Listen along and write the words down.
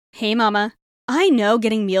Hey mama, I know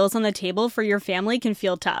getting meals on the table for your family can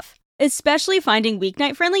feel tough, especially finding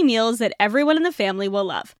weeknight-friendly meals that everyone in the family will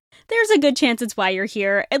love. There's a good chance it's why you're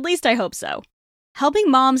here, at least I hope so.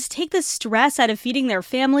 Helping moms take the stress out of feeding their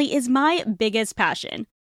family is my biggest passion.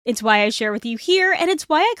 It's why I share with you here, and it's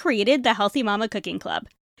why I created the Healthy Mama Cooking Club.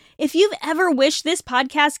 If you've ever wished this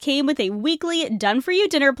podcast came with a weekly done-for-you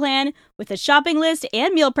dinner plan with a shopping list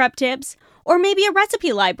and meal prep tips, or maybe a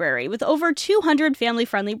recipe library with over 200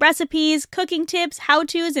 family-friendly recipes, cooking tips,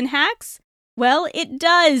 how-tos, and hacks, well, it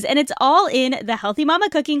does, and it's all in the Healthy Mama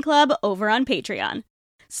Cooking Club over on Patreon.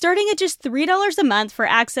 Starting at just $3 a month for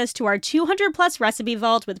access to our 200-plus recipe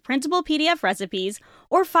vault with printable PDF recipes,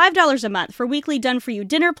 or $5 a month for weekly done-for-you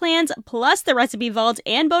dinner plans, plus the recipe vault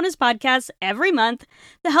and bonus podcasts every month,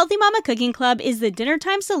 the Healthy Mama Cooking Club is the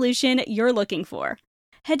dinnertime solution you're looking for.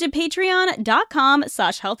 Head to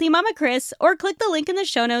patreon.com/healthymamachris or click the link in the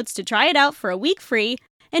show notes to try it out for a week free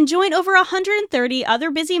and join over 130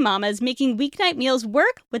 other busy mamas making weeknight meals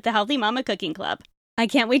work with the Healthy Mama Cooking Club. I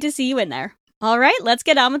can't wait to see you in there. All right, let's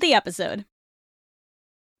get on with the episode.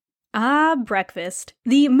 Breakfast.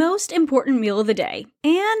 The most important meal of the day,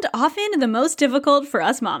 and often the most difficult for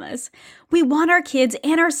us mamas. We want our kids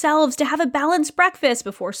and ourselves to have a balanced breakfast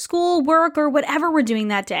before school, work, or whatever we're doing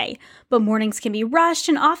that day. But mornings can be rushed,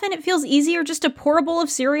 and often it feels easier just to pour a bowl of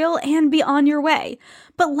cereal and be on your way.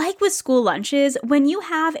 But like with school lunches, when you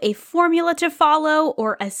have a formula to follow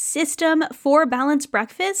or a system for balanced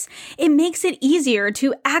breakfast, it makes it easier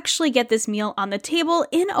to actually get this meal on the table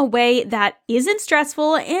in a way that isn't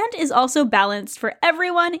stressful and is also balanced for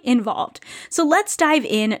everyone involved. So let's dive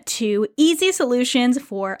into easy solutions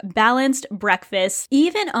for balanced breakfast,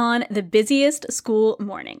 even on the busiest school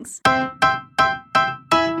mornings.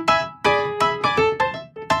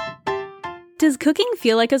 Does cooking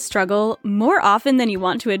feel like a struggle more often than you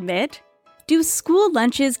want to admit? Do school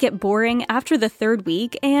lunches get boring after the third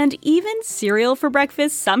week, and even cereal for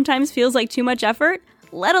breakfast sometimes feels like too much effort?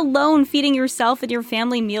 Let alone feeding yourself and your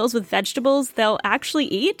family meals with vegetables they'll actually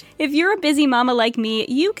eat? If you're a busy mama like me,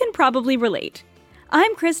 you can probably relate.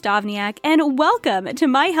 I'm Chris Dovniak, and welcome to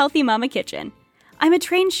my Healthy Mama Kitchen. I'm a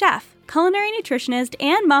trained chef, culinary nutritionist,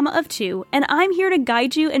 and mama of two, and I'm here to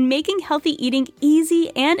guide you in making healthy eating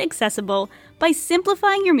easy and accessible by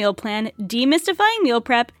simplifying your meal plan, demystifying meal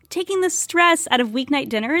prep, taking the stress out of weeknight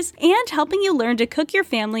dinners, and helping you learn to cook your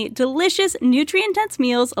family delicious, nutrient-dense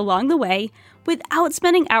meals along the way without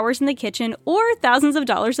spending hours in the kitchen or thousands of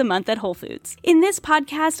dollars a month at Whole Foods. In this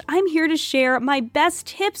podcast, I'm here to share my best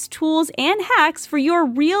tips, tools, and hacks for your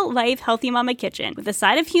real-life Healthy Mama kitchen with a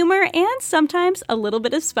side of humor and sometimes a little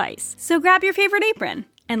bit of spice. So grab your favorite apron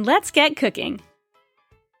and let's get cooking.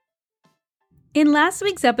 In last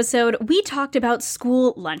week's episode, we talked about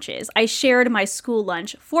school lunches. I shared my school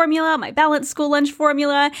lunch formula, my balanced school lunch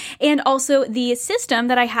formula, and also the system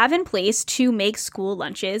that I have in place to make school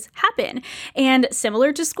lunches happen. And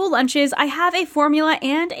similar to school lunches, I have a formula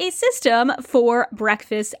and a system for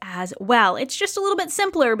breakfast as well. It's just a little bit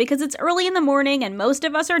simpler because it's early in the morning and most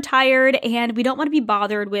of us are tired and we don't want to be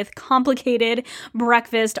bothered with complicated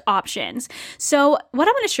breakfast options. So what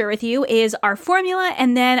I'm going to share with you is our formula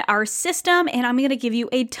and then our system, and I'm going to give you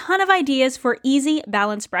a ton of ideas for easy,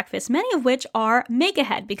 balanced breakfast, many of which are make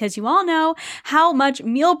ahead, because you all know how much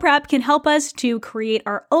meal prep can help us to create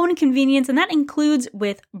our own convenience, and that includes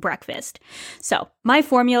with breakfast. So my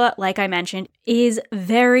formula, like I mentioned, is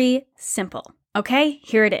very simple. Okay,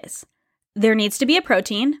 here it is. There needs to be a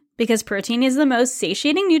protein, because protein is the most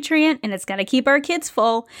satiating nutrient, and it's going to keep our kids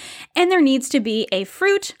full, and there needs to be a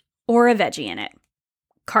fruit or a veggie in it.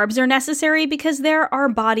 Carbs are necessary because they're our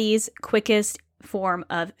body's quickest form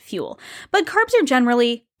of fuel. But carbs are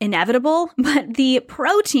generally inevitable, but the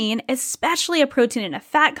protein, especially a protein and a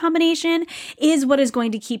fat combination, is what is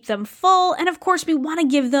going to keep them full. And of course, we want to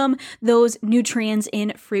give them those nutrients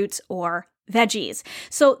in fruits or veggies.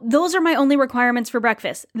 So those are my only requirements for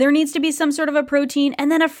breakfast. There needs to be some sort of a protein and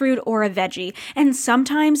then a fruit or a veggie. And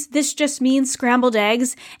sometimes this just means scrambled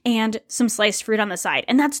eggs and some sliced fruit on the side.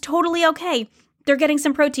 And that's totally okay. They're getting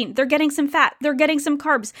some protein, they're getting some fat, they're getting some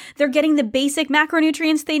carbs, they're getting the basic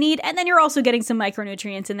macronutrients they need, and then you're also getting some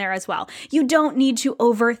micronutrients in there as well. You don't need to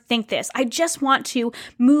overthink this. I just want to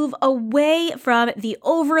move away from the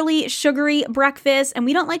overly sugary breakfast, and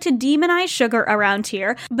we don't like to demonize sugar around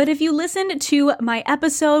here, but if you listened to my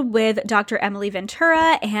episode with Dr. Emily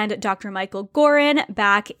Ventura and Dr. Michael Gorin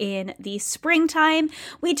back in the springtime,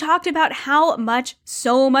 we talked about how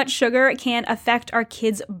so much sugar can affect our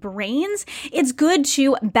kids' brains. It's it's good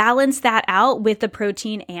to balance that out with the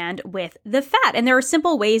protein and with the fat. And there are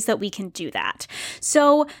simple ways that we can do that.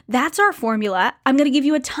 So that's our formula. I'm going to give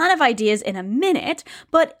you a ton of ideas in a minute,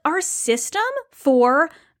 but our system for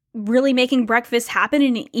really making breakfast happen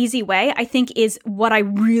in an easy way, I think, is what I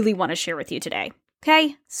really want to share with you today.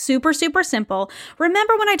 Okay, super, super simple.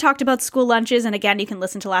 Remember when I talked about school lunches? And again, you can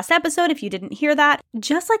listen to last episode if you didn't hear that.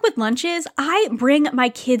 Just like with lunches, I bring my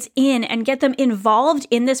kids in and get them involved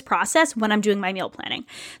in this process when I'm doing my meal planning.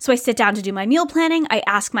 So I sit down to do my meal planning. I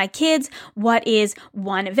ask my kids, what is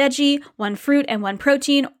one veggie, one fruit, and one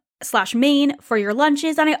protein / main for your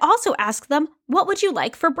lunches. And I also ask them, what would you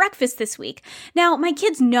like for breakfast this week? Now, my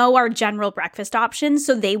kids know our general breakfast options,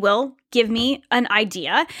 so they will give me an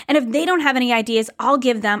idea. And if they don't have any ideas, I'll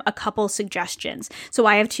give them a couple suggestions. So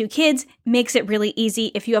I have 2 kids, makes it really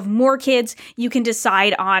easy. If you have more kids, you can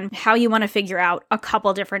decide on how you want to figure out a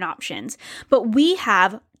couple different options. But we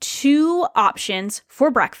have 2 options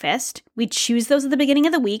for breakfast. We choose those at the beginning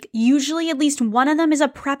of the week. Usually at least one of them is a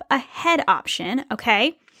prep ahead option,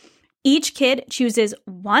 okay? Each kid chooses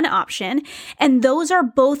one option, and those are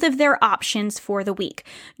both of their options for the week.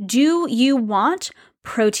 Do you want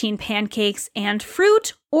protein pancakes and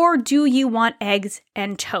fruit, or do you want eggs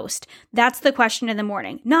and toast? That's the question in the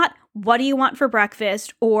morning, not what do you want for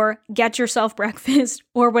breakfast or get yourself breakfast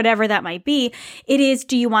or whatever that might be. It is,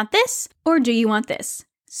 do you want this or do you want this?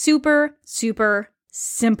 Super, super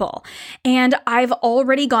simple. And I've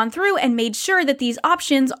already gone through and made sure that these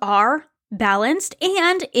options are balanced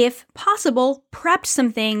and, if possible, prepped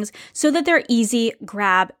some things so that they're easy,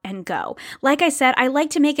 grab and go. Like I said, I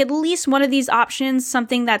like to make at least one of these options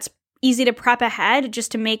something that's easy to prep ahead,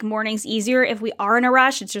 just to make mornings easier. If we are in a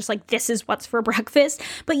rush, it's just like, this is what's for breakfast.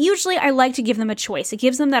 But usually I like to give them a choice. It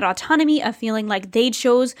gives them that autonomy of feeling like they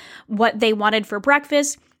chose what they wanted for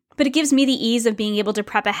breakfast. But it gives me the ease of being able to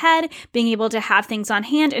prep ahead, being able to have things on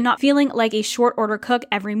hand, and not feeling like a short order cook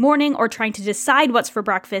every morning or trying to decide what's for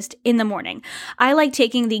breakfast in the morning. I like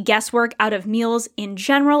taking the guesswork out of meals in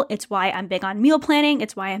general. It's why I'm big on meal planning.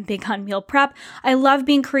 It's why I'm big on meal prep. I love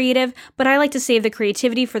being creative, but I like to save the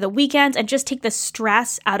creativity for the weekends and just take the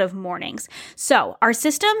stress out of mornings. So our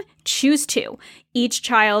system, choose 2. Each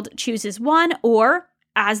child chooses one, or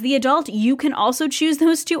as the adult, you can also choose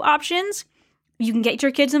those 2 options. You can get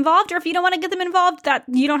your kids involved, or if you don't want to get them involved, that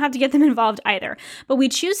you don't have to get them involved either. But we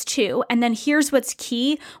choose 2, and then here's what's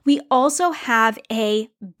key. We also have a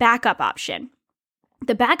backup option.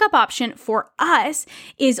 The backup option for us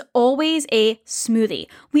is always a smoothie.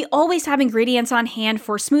 We always have ingredients on hand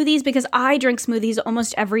for smoothies because I drink smoothies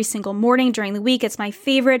almost every single morning during the week. It's my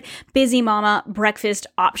favorite busy mama breakfast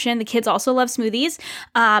option. The kids also love smoothies,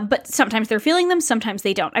 but sometimes they're feeling them, sometimes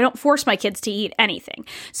they don't. I don't force my kids to eat anything.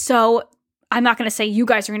 So I'm not going to say you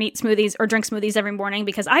guys are going to eat smoothies or drink smoothies every morning,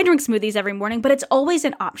 because I drink smoothies every morning, but it's always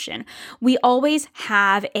an option. We always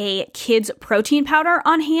have a kids protein powder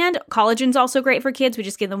on hand. Collagen's also great for kids. We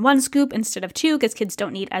just give them 1 scoop instead of 2 because kids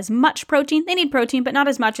don't need as much protein. They need protein, but not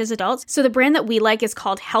as much as adults. So the brand that we like is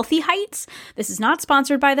called Healthy Heights. This is not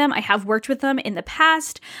sponsored by them. I have worked with them in the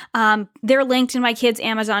past. They're linked in my kids'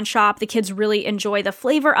 Amazon shop. The kids really enjoy the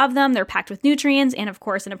flavor of them. They're packed with nutrients and, of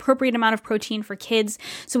course, an appropriate amount of protein for kids.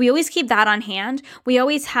 So we always keep that on hand. We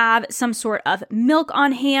always have some sort of milk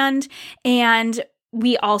on hand, and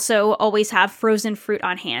we also always have frozen fruit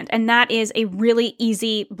on hand. And that is a really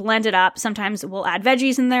easy blend it up. Sometimes we'll add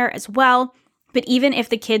veggies in there as well. But even if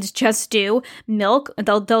the kids just do milk,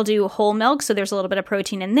 they'll do whole milk. So there's a little bit of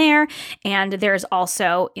protein in there. And there's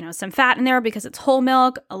also, some fat in there because it's whole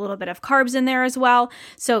milk, a little bit of carbs in there as well.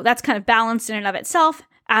 So that's kind of balanced in and of itself.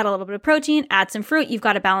 Add a little bit of protein, add some fruit, you've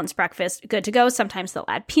got a balanced breakfast, good to go. Sometimes they'll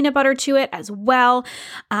add peanut butter to it as well,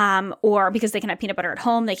 or because they can have peanut butter at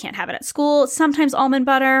home, they can't have it at school. Sometimes almond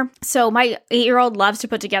butter. So my 8-year-old loves to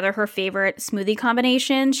put together her favorite smoothie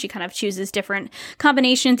combinations. She kind of chooses different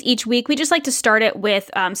combinations each week. We just like to start it with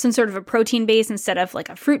some sort of a protein base instead of like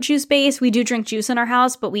a fruit juice base. We do drink juice in our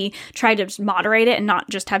house, but we try to moderate it and not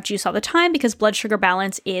just have juice all the time, because blood sugar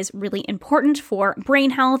balance is really important for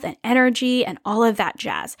brain health and energy and all of that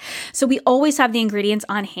jazz. So we always have the ingredients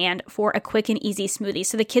on hand for a quick and easy smoothie.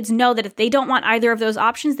 So the kids know that if they don't want either of those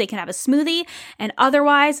options, they can have a smoothie, and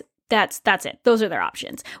otherwise that's it. Those are their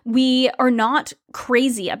options. We are not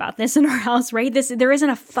crazy about this in our house, right? There isn't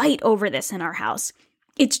a fight over this in our house.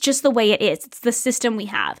 It's just the way it is. It's the system we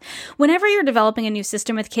have. Whenever you're developing a new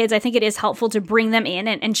system with kids, I think it is helpful to bring them in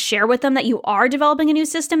and share with them that you are developing a new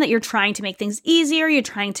system, that you're trying to make things easier. You're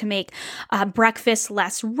trying to make breakfast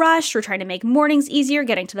less rushed. You're trying to make mornings easier,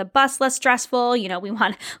 getting to the bus less stressful. We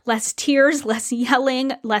want less tears, less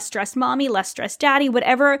yelling, less stressed mommy, less stressed daddy,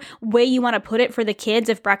 whatever way you want to put it for the kids.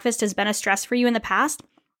 If breakfast has been a stress for you in the past,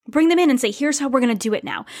 bring them in and say, here's how we're going to do it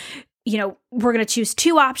now. We're going to choose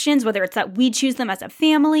 2 options, whether it's that we choose them as a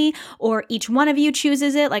family or each one of you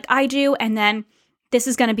chooses it like I do. And then this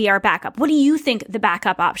is going to be our backup. What do you think the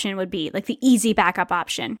backup option would be? Like the easy backup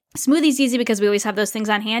option. Smoothie's easy because we always have those things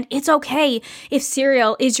on hand. It's okay if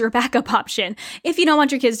cereal is your backup option. If you don't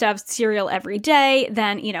want your kids to have cereal every day,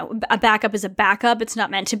 then, a backup is a backup. It's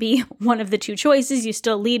not meant to be one of the 2 choices. You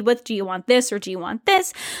still lead with, do you want this or do you want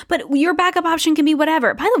this? But your backup option can be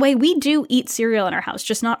whatever. By the way, we do eat cereal in our house,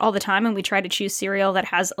 just not all the time. And we try to choose cereal that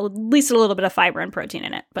has at least a little bit of fiber and protein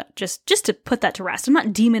in it. But just to put that to rest, I'm not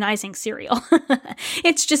demonizing cereal.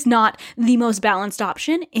 It's just not the most balanced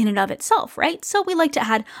option in and of itself, right? So we like to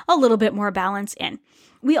add a little bit more balance in.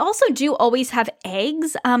 We also do always have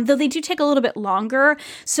eggs, though they do take a little bit longer.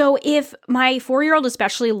 So if my 4-year-old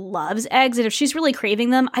especially loves eggs, and if she's really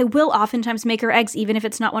craving them, I will oftentimes make her eggs, even if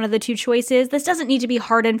it's not one of the 2 choices. This doesn't need to be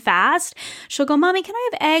hard and fast. She'll go, Mommy, can I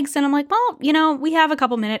have eggs? And I'm like, well, we have a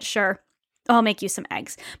couple minutes. Sure, I'll make you some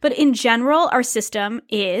eggs. But in general, our system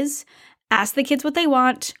is ask the kids what they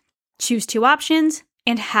want, choose 2 options,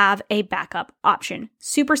 and have a backup option.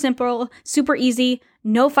 Super simple, super easy,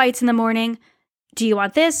 no fights in the morning. Do you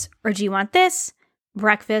want this or do you want this?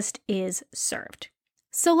 Breakfast is served.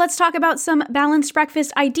 So let's talk about some balanced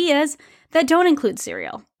breakfast ideas that don't include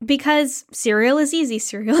cereal, because cereal is easy,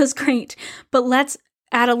 cereal is great, but let's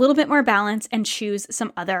add a little bit more balance and choose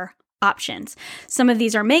some other options. Some of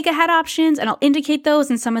these are make ahead options, and I'll indicate those,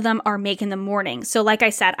 and some of them are make in the morning. So like I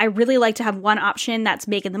said, I really like to have one option that's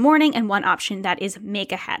make in the morning and one option that is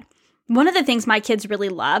make ahead. One of the things my kids really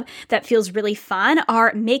love that feels really fun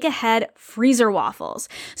are make ahead freezer waffles.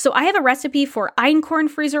 So I have a recipe for einkorn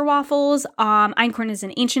freezer waffles. Einkorn is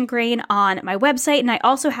an ancient grain on my website. And I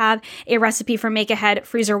also have a recipe for make ahead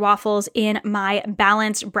freezer waffles in my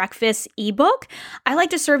balanced breakfast ebook. I like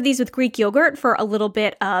to serve these with Greek yogurt for a little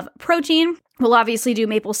bit of protein. We'll obviously do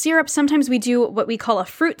maple syrup. Sometimes we do what we call a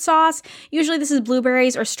fruit sauce. Usually this is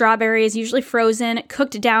blueberries or strawberries, usually frozen,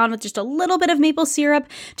 cooked down with just a little bit of maple syrup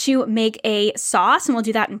to make a sauce, and we'll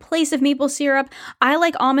do that in place of maple syrup. I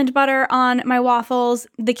like almond butter on my waffles.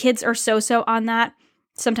 The kids are so-so on that.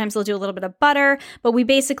 Sometimes they'll do a little bit of butter, but we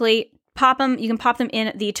basically pop them. You can pop them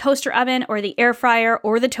in the toaster oven or the air fryer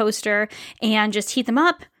or the toaster and just heat them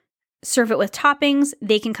up. Serve it with toppings.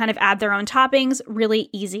 They can kind of add their own toppings. Really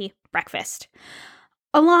easy breakfast.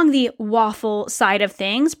 Along the waffle side of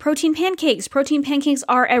things, protein pancakes. Protein pancakes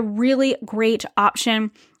are a really great option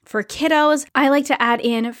for kiddos. I like to add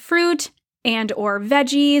in fruit and or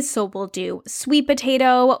veggies. So we'll do sweet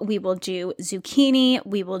potato, we will do zucchini,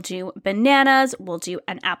 we will do bananas, we'll do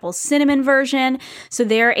an apple cinnamon version. So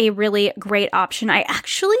they're a really great option. I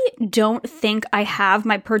actually don't think I have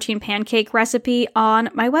my protein pancake recipe on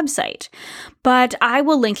my website, but I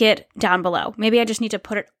will link it down below. Maybe I just need to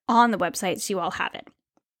put it on the website so you all have it.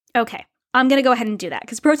 Okay. I'm going to go ahead and do that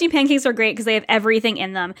because protein pancakes are great because they have everything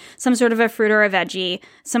in them. Some sort of a fruit or a veggie,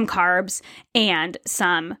 some carbs, and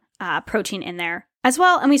some protein in there as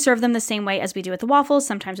well. And we serve them the same way as we do with the waffles,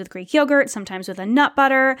 sometimes with Greek yogurt, sometimes with a nut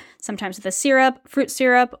butter, sometimes with a syrup, fruit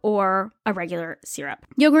syrup, or a regular syrup.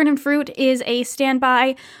 Yogurt and fruit is a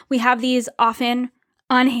standby. We have these often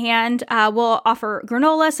on hand. We'll offer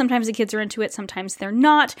granola. Sometimes the kids are into it, sometimes they're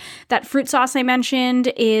not. That fruit sauce I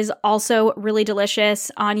mentioned is also really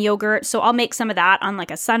delicious on yogurt. So I'll make some of that on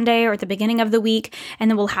like a Sunday or at the beginning of the week,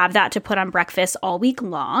 and then we'll have that to put on breakfast all week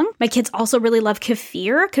long. My kids also really love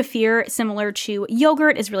kefir. Kefir, similar to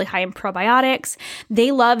yogurt, is really high in probiotics.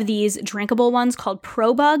 They love these drinkable ones called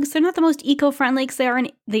ProBugs. They're not the most eco-friendly because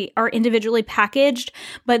they are individually packaged,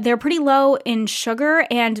 but they're pretty low in sugar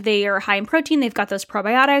and they are high in protein. They've got those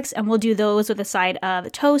probiotics, and we'll do those with a side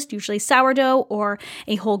of toast, usually sourdough or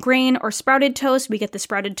a whole grain or sprouted toast. We get the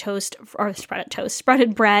sprouted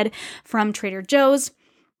bread from Trader Joe's.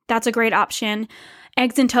 That's a great option.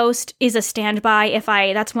 Eggs and toast is a standby.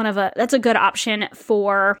 That's a good option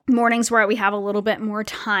for mornings where we have a little bit more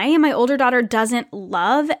time. My older daughter doesn't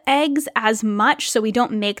love eggs as much, so we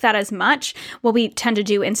don't make that as much. What we tend to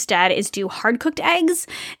do instead is do hard cooked eggs,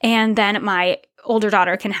 and then my older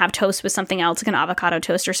daughter can have toast with something else, like an avocado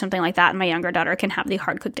toast or something like that, and my younger daughter can have the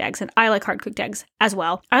hard-cooked eggs, and I like hard-cooked eggs as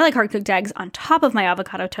well. I like hard-cooked eggs on top of my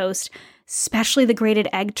avocado toast, especially the grated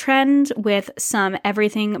egg trend with some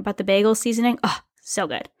everything but the bagel seasoning. Oh, So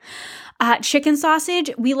good. Chicken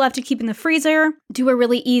sausage, we love to keep in the freezer. Do a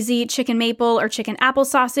really easy chicken maple or chicken apple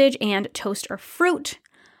sausage and toast or fruit.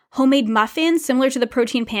 Homemade muffins, similar to the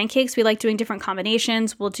protein pancakes, we like doing different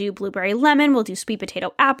combinations. We'll do blueberry lemon, we'll do sweet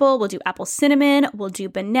potato apple, we'll do apple cinnamon, we'll do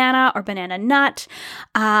banana or banana nut.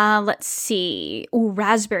 Let's see,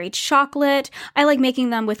 raspberry chocolate. I like making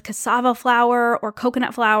them with cassava flour or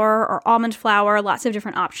coconut flour or almond flour. Lots of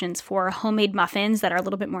different options for homemade muffins that are a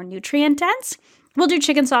little bit more nutrient dense. We'll do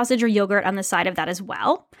chicken sausage or yogurt on the side of that as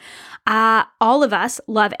well. All of us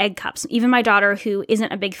love egg cups. Even my daughter, who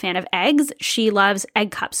isn't a big fan of eggs, she loves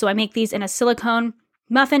egg cups. So I make these in a silicone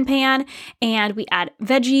muffin pan, and we add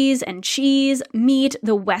veggies and cheese, meat.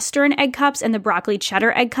 The Western egg cups and the broccoli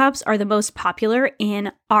cheddar egg cups are the most popular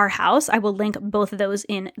in our house. I will link both of those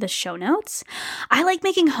in the show notes. I like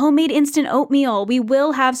making homemade instant oatmeal. We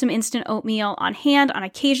will have some instant oatmeal on hand on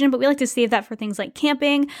occasion, but we like to save that for things like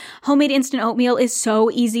camping. Homemade instant oatmeal is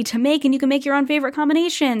so easy to make, and you can make your own favorite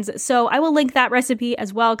combinations. So I will link that recipe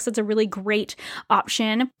as well, because it's a really great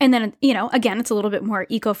option. And then, again, it's a little bit more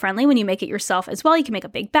eco-friendly when you make it yourself as well. You can make a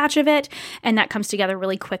big batch of it, and that comes together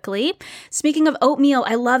really quickly. Speaking of oatmeal,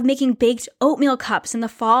 I love making baked oatmeal cups. In the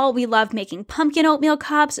fall, we love making pumpkin oatmeal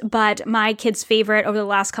cups, but my kids' favorite over the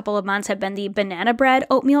last couple of months have been the banana bread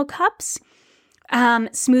oatmeal cups.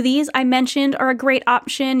 Smoothies I mentioned are a great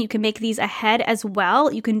option. You can make these ahead as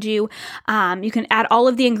well. You can do, you can add all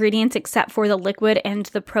of the ingredients except for the liquid and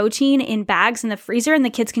the protein in bags in the freezer, and the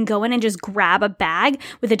kids can go in and just grab a bag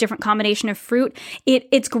with a different combination of fruit.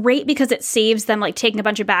 It's great because it saves them like taking a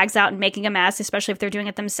bunch of bags out and making a mess, especially if they're doing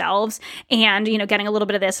it themselves, and getting a little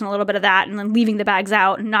bit of this and a little bit of that and then leaving the bags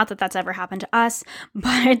out. Not that that's ever happened to us,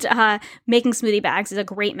 but making smoothie bags is a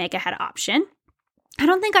great make ahead option. I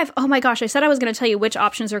don't think oh my gosh, I said I was going to tell you which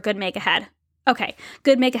options are good make ahead. Okay,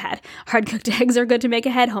 good make ahead. Hard cooked eggs are good to make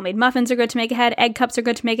ahead. Homemade muffins are good to make ahead. Egg cups are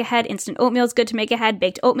good to make ahead. Instant oatmeal is good to make ahead.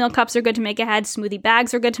 Baked oatmeal cups are good to make ahead. Smoothie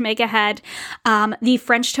bags are good to make ahead. The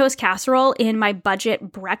French toast casserole in my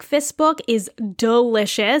budget breakfast book is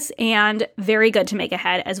delicious and very good to make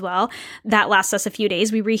ahead as well. That lasts us a few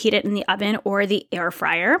days. We reheat it in the oven or the air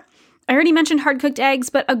fryer. I already mentioned hard-cooked eggs,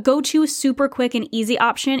 but a go-to super quick and easy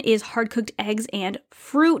option is hard-cooked eggs and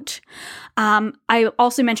fruit. I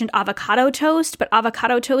also mentioned avocado toast, but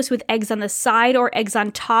avocado toast with eggs on the side or eggs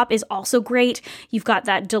on top is also great. You've got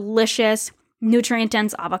that delicious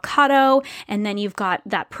nutrient-dense avocado, and then you've got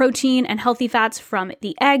that protein and healthy fats from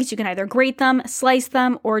the eggs. You can either grate them, slice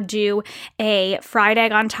them, or do a fried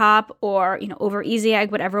egg on top, or over easy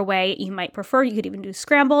egg, whatever way you might prefer. You could even do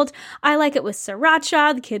scrambled. I like it with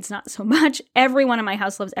sriracha. The kids not so much. Everyone in my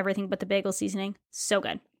house loves everything but the bagel seasoning. So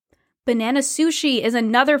good. Banana sushi is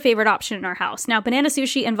another favorite option in our house. Now, banana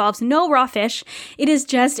sushi involves no raw fish. It is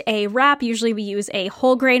just a wrap. Usually we use a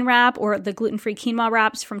whole grain wrap or the gluten-free quinoa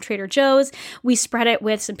wraps from Trader Joe's. We spread it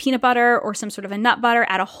with some peanut butter or some sort of a nut butter,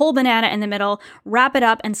 add a whole banana in the middle, wrap it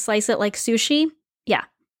up, and slice it like sushi. Yeah,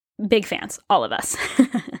 big fans, all of us.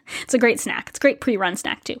 It's a great snack. It's a great pre-run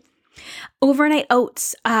snack too. Overnight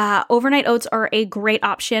oats. Overnight oats are a great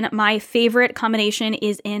option. My favorite combination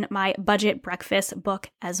is in my budget breakfast book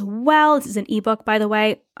as well. This is an ebook, by the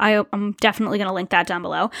way. I'm definitely going to link that down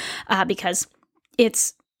below because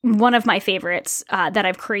it's one of my favorites that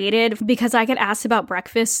I've created, because I get asked about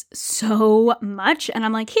breakfast so much. And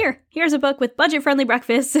I'm like, here's a book with budget-friendly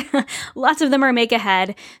breakfasts. Lots of them are make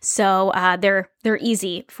ahead. So they're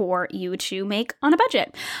easy for you to make on a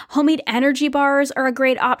budget. Homemade energy bars are a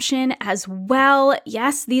great option as well.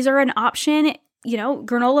 Yes, these are an option.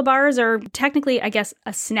 Granola bars are technically, I guess,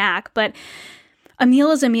 a snack, but a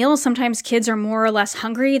meal is a meal. Sometimes kids are more or less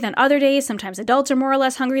hungry than other days. Sometimes adults are more or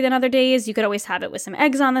less hungry than other days. You could always have it with some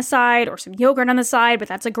eggs on the side or some yogurt on the side, but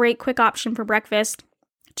that's a great quick option for breakfast.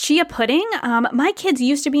 Chia pudding. My kids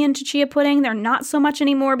used to be into chia pudding. They're not so much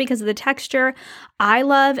anymore because of the texture. I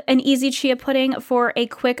love an easy chia pudding for a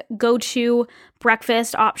quick go-to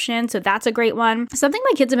breakfast option, so that's a great one. Something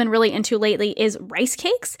my kids have been really into lately is rice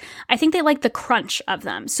cakes. I think they like the crunch of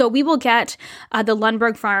them. So we will get the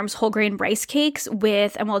Lundberg Farms whole grain rice cakes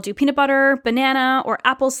and we'll do peanut butter, banana, or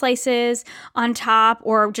apple slices on top,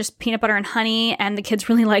 or just peanut butter and honey, and the kids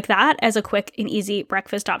really like that as a quick and easy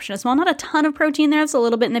breakfast option as well. Not a ton of protein there, it's a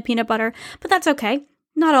little bit in the peanut butter, but that's okay.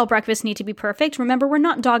 Not all breakfasts need to be perfect. Remember, we're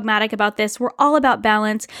not dogmatic about this. We're all about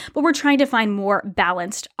balance, but we're trying to find more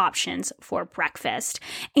balanced options for breakfast.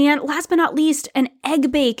 And last but not least, an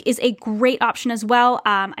egg bake is a great option as well.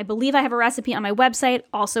 I believe I have a recipe on my website,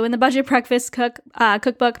 also in the Budget Breakfast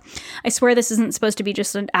cookbook. I swear this isn't supposed to be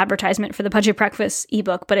just an advertisement for the Budget Breakfast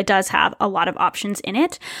ebook, but it does have a lot of options in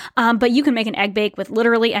it. But you can make an egg bake with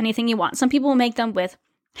literally anything you want. Some people will make them with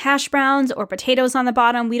hash browns or potatoes on the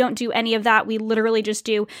bottom. We don't do any of that. We literally just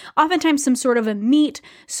do oftentimes some sort of a meat.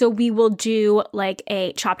 So we will do like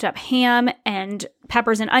a chopped up ham and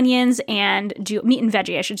peppers and onions, and do meat and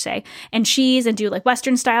veggie, I should say, and cheese, and do like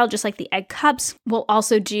Western style, just like the egg cups. We'll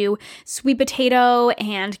also do sweet potato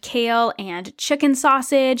and kale and chicken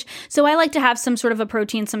sausage. So I like to have some sort of a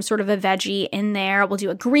protein, some sort of a veggie in there. We'll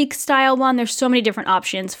do a Greek style one. There's so many different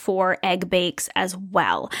options for egg bakes as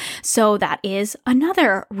well. So that is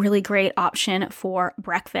another really great option for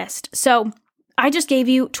breakfast. So I just gave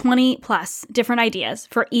you 20 plus different ideas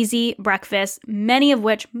for easy breakfast,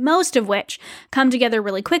 most of which come together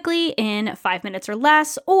really quickly in 5 minutes or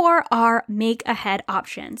less, or are make ahead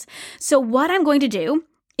options. So what I'm going to do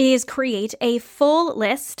is create a full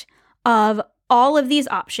list of all of these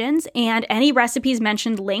options and any recipes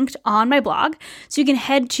mentioned linked on my blog. So you can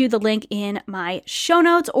head to the link in my show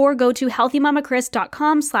notes or go to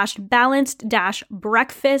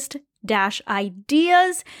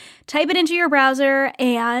healthymamakris.com/balanced-breakfast-ideas, type it into your browser,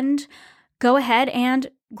 and go ahead and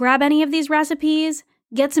grab any of these recipes.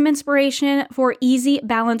 Get some inspiration for easy,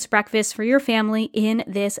 balanced breakfast for your family in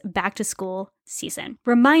this back-to-school season.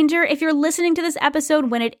 Reminder, if you're listening to this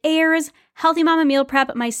episode when it airs, Healthy Mama Meal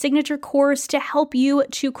Prep, my signature course to help you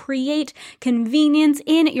to create convenience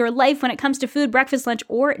in your life when it comes to food, breakfast, lunch,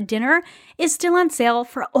 or dinner, is still on sale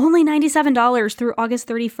for only $97 through August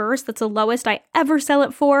 31st. That's the lowest I ever sell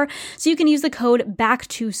it for. So you can use the code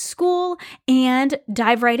BACK2SCHOOL and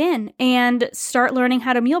dive right in and start learning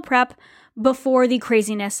how to meal prep before the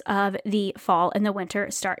craziness of the fall and the winter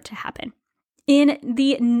start to happen. In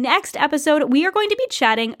the next episode, we are going to be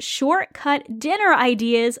chatting shortcut dinner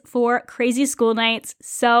ideas for crazy school nights.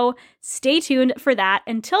 So stay tuned for that.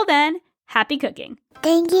 Until then, happy cooking.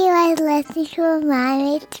 Thank you for listening to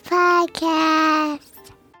Mommy's podcast.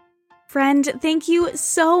 Friend, thank you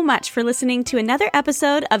so much for listening to another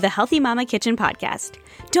episode of the Healthy Mama Kitchen podcast.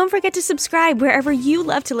 Don't forget to subscribe wherever you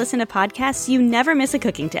love to listen to podcasts so you never miss a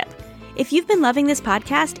cooking tip. If you've been loving this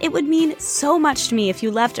podcast, it would mean so much to me if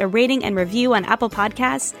you left a rating and review on Apple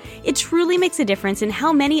Podcasts. It truly makes a difference in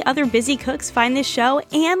how many other busy cooks find this show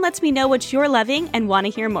and lets me know what you're loving and want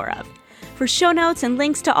to hear more of. For show notes and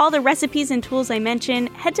links to all the recipes and tools I mention,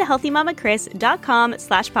 head to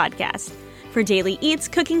healthymamakris.com/podcast. For daily eats,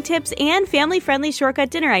 cooking tips, and family-friendly shortcut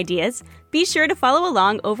dinner ideas, be sure to follow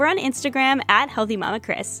along over on Instagram at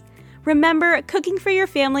healthymamakris. Remember, cooking for your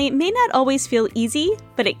family may not always feel easy,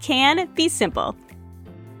 but it can be simple.